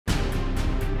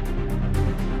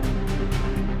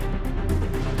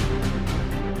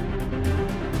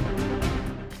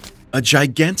A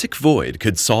gigantic void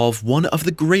could solve one of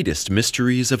the greatest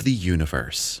mysteries of the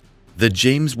universe. The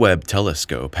James Webb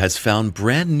Telescope has found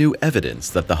brand new evidence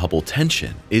that the Hubble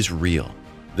tension is real.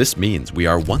 This means we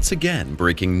are once again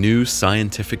breaking new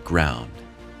scientific ground.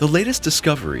 The latest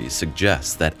discoveries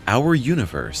suggest that our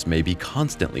universe may be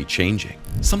constantly changing,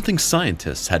 something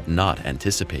scientists had not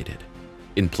anticipated.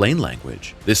 In plain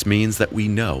language, this means that we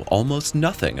know almost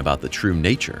nothing about the true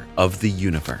nature of the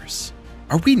universe.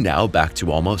 Are we now back to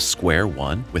almost square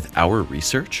one with our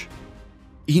research?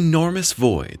 Enormous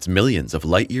voids millions of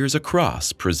light years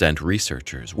across present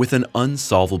researchers with an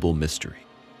unsolvable mystery.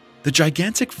 The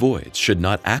gigantic voids should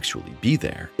not actually be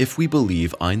there if we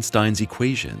believe Einstein's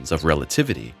equations of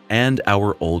relativity and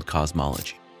our old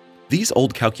cosmology. These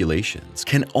old calculations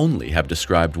can only have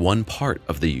described one part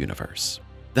of the universe.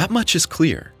 That much is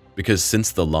clear because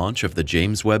since the launch of the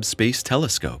James Webb Space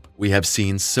Telescope, we have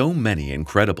seen so many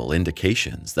incredible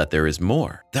indications that there is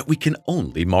more that we can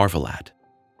only marvel at.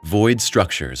 Void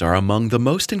structures are among the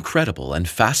most incredible and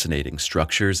fascinating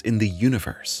structures in the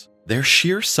universe. Their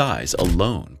sheer size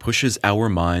alone pushes our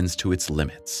minds to its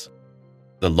limits.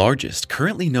 The largest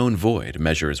currently known void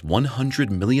measures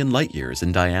 100 million light-years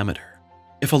in diameter.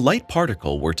 If a light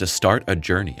particle were to start a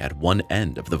journey at one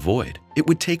end of the void, it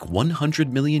would take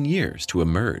 100 million years to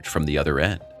emerge from the other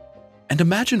end. And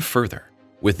imagine further,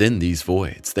 within these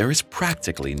voids there is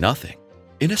practically nothing.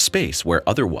 In a space where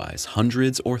otherwise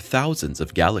hundreds or thousands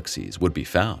of galaxies would be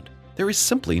found, there is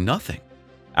simply nothing.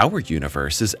 Our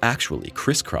universe is actually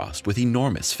crisscrossed with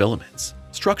enormous filaments,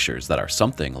 structures that are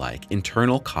something like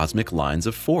internal cosmic lines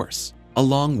of force,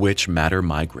 along which matter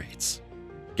migrates.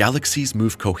 Galaxies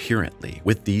move coherently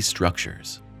with these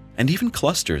structures, and even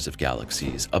clusters of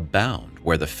galaxies abound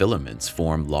where the filaments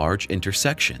form large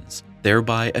intersections,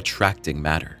 thereby attracting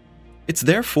matter. It's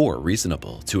therefore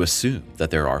reasonable to assume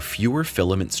that there are fewer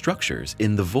filament structures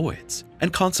in the voids,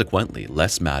 and consequently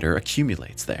less matter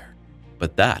accumulates there.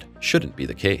 But that shouldn't be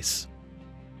the case.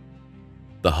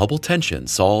 The Hubble tension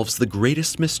solves the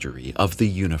greatest mystery of the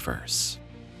universe.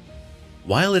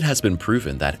 While it has been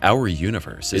proven that our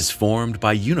universe is formed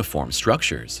by uniform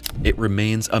structures, it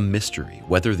remains a mystery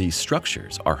whether these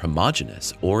structures are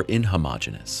homogeneous or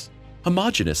inhomogeneous.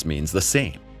 Homogeneous means the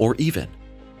same or even.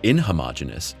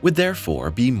 Inhomogeneous would therefore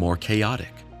be more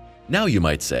chaotic. Now you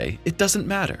might say it doesn't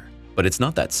matter, but it's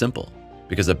not that simple,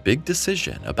 because a big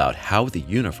decision about how the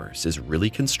universe is really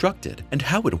constructed and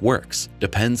how it works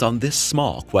depends on this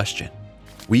small question.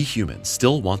 We humans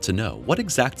still want to know what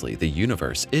exactly the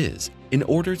universe is in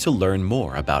order to learn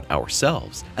more about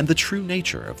ourselves and the true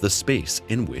nature of the space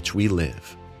in which we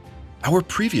live. Our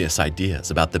previous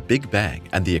ideas about the Big Bang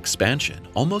and the expansion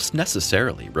almost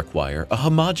necessarily require a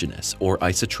homogeneous or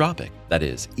isotropic, that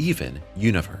is, even,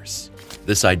 universe.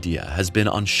 This idea has been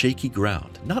on shaky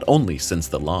ground not only since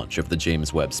the launch of the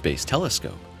James Webb Space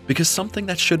Telescope, because something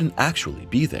that shouldn't actually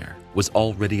be there was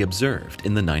already observed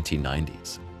in the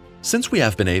 1990s. Since we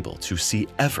have been able to see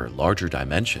ever larger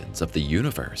dimensions of the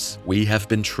universe, we have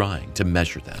been trying to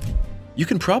measure them. You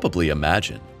can probably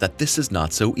imagine that this is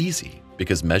not so easy,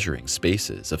 because measuring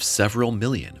spaces of several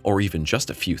million or even just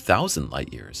a few thousand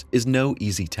light years is no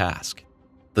easy task.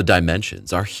 The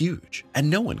dimensions are huge, and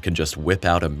no one can just whip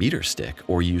out a meter stick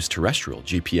or use terrestrial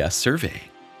GPS surveying.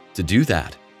 To do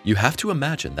that, you have to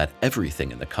imagine that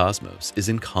everything in the cosmos is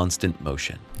in constant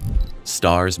motion.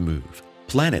 Stars move,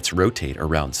 planets rotate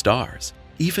around stars,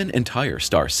 even entire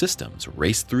star systems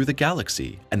race through the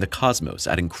galaxy and the cosmos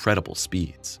at incredible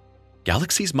speeds.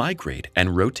 Galaxies migrate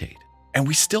and rotate, and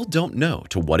we still don't know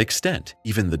to what extent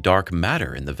even the dark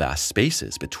matter in the vast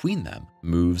spaces between them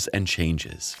moves and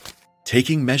changes.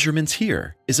 Taking measurements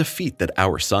here is a feat that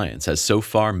our science has so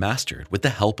far mastered with the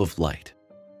help of light.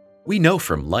 We know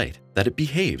from light that it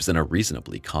behaves in a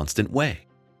reasonably constant way.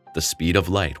 The speed of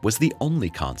light was the only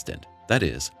constant, that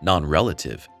is,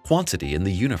 non-relative, quantity in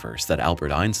the universe that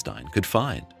Albert Einstein could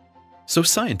find. So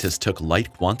scientists took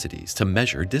light quantities to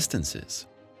measure distances.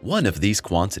 One of these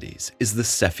quantities is the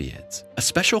Cepheids, a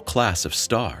special class of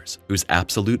stars whose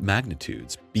absolute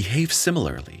magnitudes behave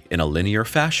similarly in a linear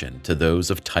fashion to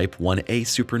those of Type 1a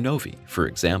supernovae, for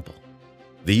example.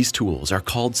 These tools are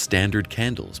called standard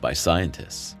candles by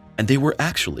scientists, and they were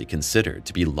actually considered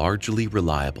to be largely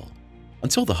reliable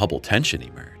until the Hubble tension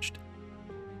emerged.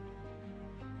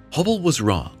 Hubble was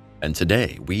wrong, and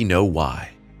today we know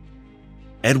why.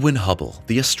 Edwin Hubble,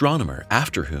 the astronomer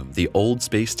after whom the old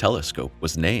space telescope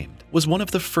was named, was one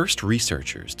of the first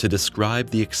researchers to describe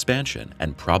the expansion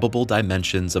and probable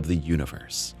dimensions of the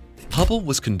universe. Hubble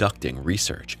was conducting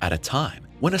research at a time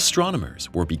when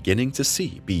astronomers were beginning to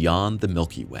see beyond the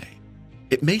Milky Way.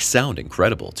 It may sound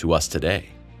incredible to us today,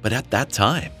 but at that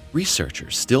time,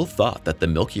 researchers still thought that the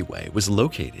Milky Way was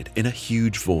located in a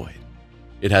huge void.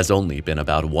 It has only been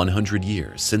about 100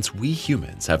 years since we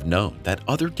humans have known that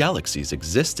other galaxies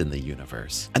exist in the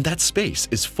universe and that space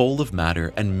is full of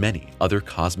matter and many other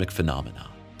cosmic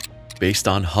phenomena. Based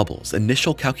on Hubble's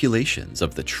initial calculations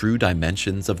of the true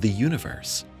dimensions of the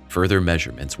universe, further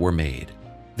measurements were made.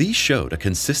 These showed a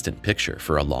consistent picture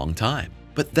for a long time,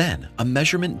 but then a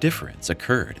measurement difference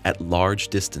occurred at large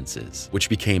distances, which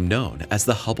became known as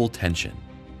the Hubble tension.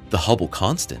 The Hubble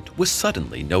constant was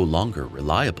suddenly no longer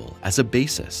reliable as a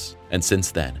basis, and since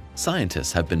then,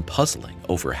 scientists have been puzzling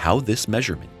over how this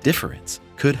measurement difference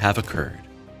could have occurred.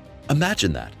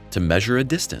 Imagine that, to measure a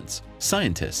distance,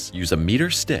 scientists use a meter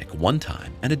stick one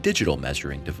time and a digital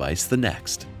measuring device the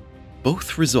next.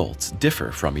 Both results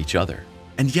differ from each other,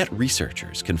 and yet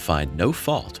researchers can find no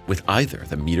fault with either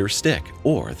the meter stick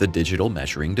or the digital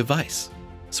measuring device.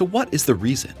 So what is the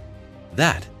reason?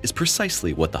 That is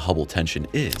precisely what the Hubble tension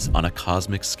is on a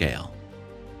cosmic scale.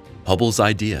 Hubble's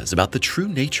ideas about the true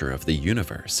nature of the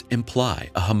universe imply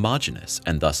a homogeneous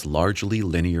and thus largely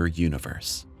linear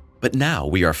universe. But now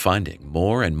we are finding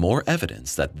more and more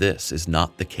evidence that this is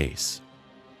not the case.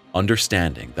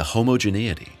 Understanding the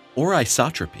homogeneity or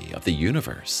isotropy of the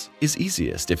universe is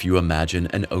easiest if you imagine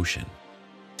an ocean.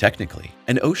 Technically,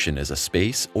 an ocean is a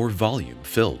space or volume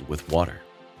filled with water.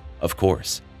 Of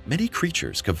course, many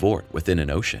creatures cavort within an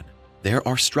ocean. There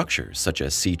are structures such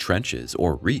as sea trenches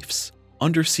or reefs,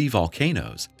 undersea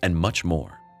volcanoes, and much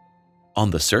more.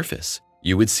 On the surface,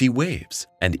 you would see waves,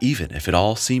 and even if it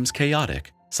all seems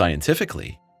chaotic,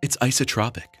 scientifically, it's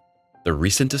isotropic. The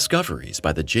recent discoveries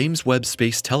by the James Webb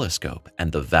Space Telescope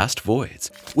and the vast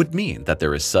voids would mean that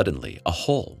there is suddenly a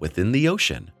hole within the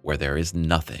ocean where there is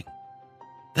nothing.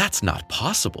 That's not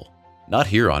possible, not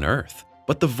here on Earth.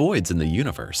 But the voids in the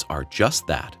universe are just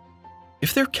that.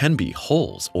 If there can be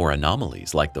holes or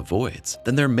anomalies like the voids,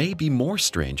 then there may be more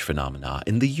strange phenomena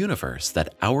in the universe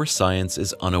that our science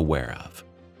is unaware of.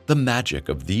 The magic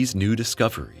of these new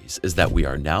discoveries is that we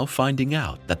are now finding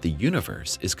out that the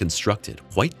universe is constructed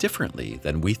quite differently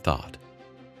than we thought.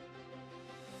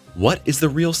 What is the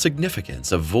real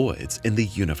significance of voids in the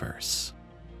universe?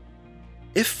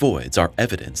 If voids are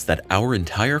evidence that our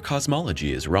entire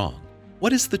cosmology is wrong,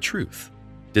 what is the truth?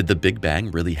 Did the Big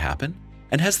Bang really happen?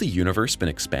 And has the universe been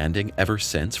expanding ever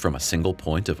since from a single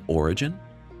point of origin?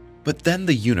 But then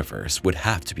the universe would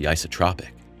have to be isotropic,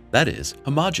 that is,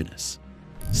 homogeneous.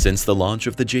 Since the launch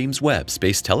of the James Webb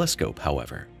Space Telescope,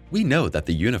 however, we know that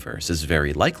the universe is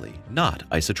very likely not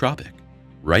isotropic.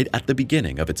 Right at the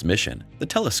beginning of its mission, the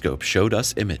telescope showed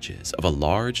us images of a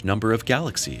large number of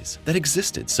galaxies that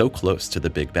existed so close to the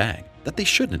Big Bang that they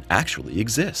shouldn't actually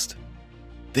exist.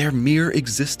 Their mere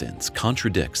existence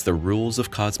contradicts the rules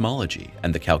of cosmology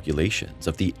and the calculations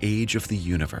of the age of the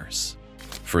universe.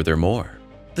 Furthermore,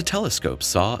 the telescope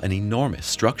saw an enormous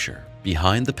structure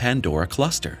behind the Pandora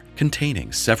cluster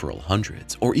containing several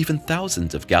hundreds or even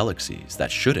thousands of galaxies that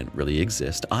shouldn't really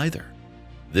exist either.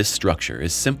 This structure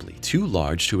is simply too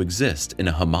large to exist in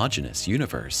a homogeneous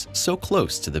universe so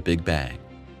close to the Big Bang.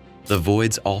 The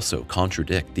voids also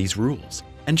contradict these rules,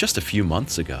 and just a few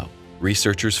months ago,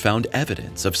 researchers found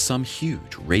evidence of some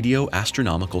huge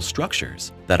radioastronomical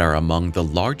structures that are among the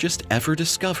largest ever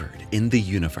discovered in the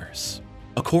universe.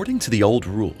 According to the old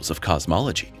rules of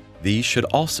cosmology, these should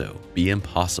also be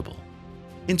impossible.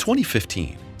 In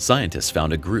 2015, scientists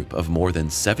found a group of more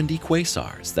than 70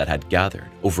 quasars that had gathered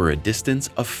over a distance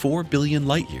of 4 billion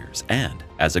light-years and,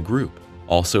 as a group,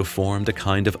 also formed a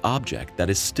kind of object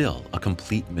that is still a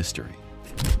complete mystery.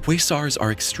 Quasars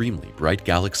are extremely bright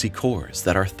galaxy cores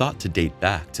that are thought to date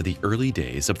back to the early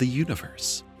days of the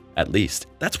universe. At least,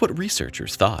 that's what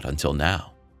researchers thought until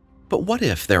now. But what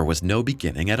if there was no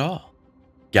beginning at all?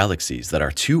 Galaxies that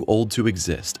are too old to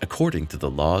exist according to the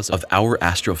laws of our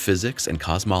astrophysics and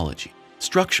cosmology,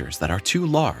 structures that are too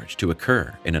large to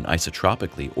occur in an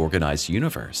isotropically organized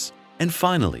universe, and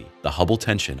finally, the Hubble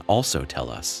tension also tell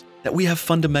us that we have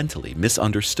fundamentally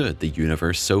misunderstood the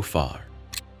universe so far.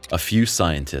 A few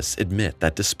scientists admit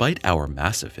that despite our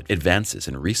massive advances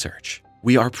in research,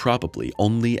 we are probably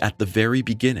only at the very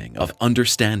beginning of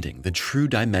understanding the true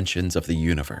dimensions of the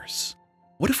universe.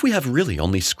 What if we have really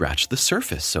only scratched the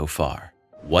surface so far?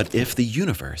 What if the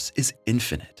universe is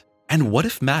infinite? And what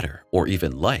if matter, or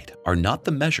even light, are not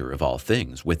the measure of all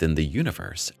things within the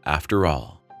universe after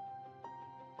all?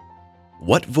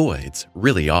 What voids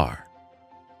really are?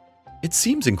 It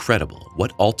seems incredible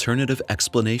what alternative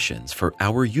explanations for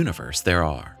our universe there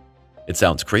are. It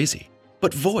sounds crazy,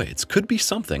 but voids could be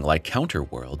something like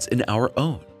counterworlds in our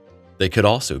own. They could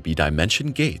also be dimension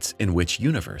gates in which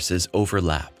universes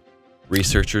overlap.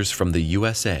 Researchers from the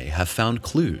USA have found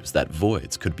clues that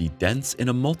voids could be dense in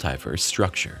a multiverse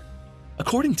structure.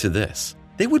 According to this,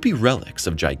 they would be relics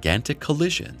of gigantic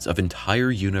collisions of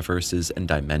entire universes and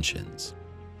dimensions.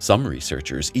 Some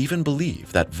researchers even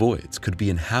believe that voids could be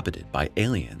inhabited by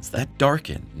aliens that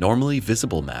darken normally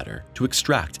visible matter to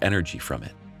extract energy from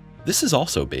it. This is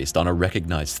also based on a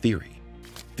recognized theory.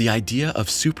 The idea of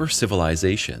super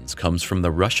civilizations comes from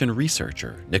the Russian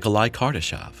researcher Nikolai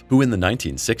Kardashev, who in the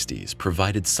 1960s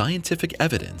provided scientific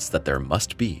evidence that there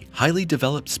must be highly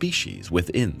developed species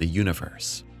within the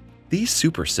universe. These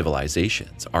super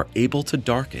civilizations are able to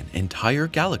darken entire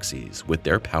galaxies with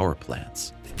their power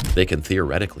plants. They can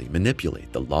theoretically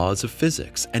manipulate the laws of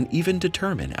physics and even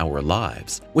determine our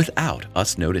lives without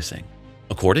us noticing.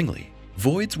 Accordingly,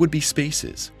 voids would be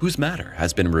spaces whose matter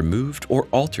has been removed or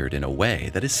altered in a way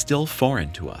that is still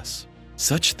foreign to us.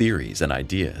 Such theories and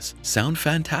ideas sound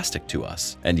fantastic to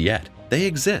us, and yet they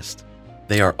exist.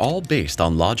 They are all based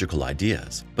on logical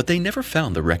ideas, but they never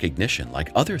found the recognition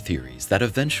like other theories that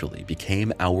eventually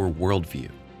became our worldview.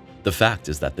 The fact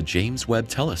is that the James Webb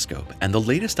Telescope and the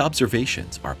latest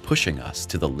observations are pushing us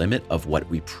to the limit of what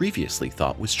we previously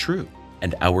thought was true,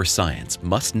 and our science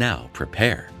must now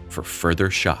prepare for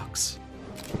further shocks.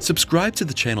 Subscribe to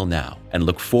the channel now and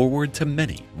look forward to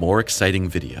many more exciting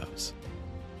videos.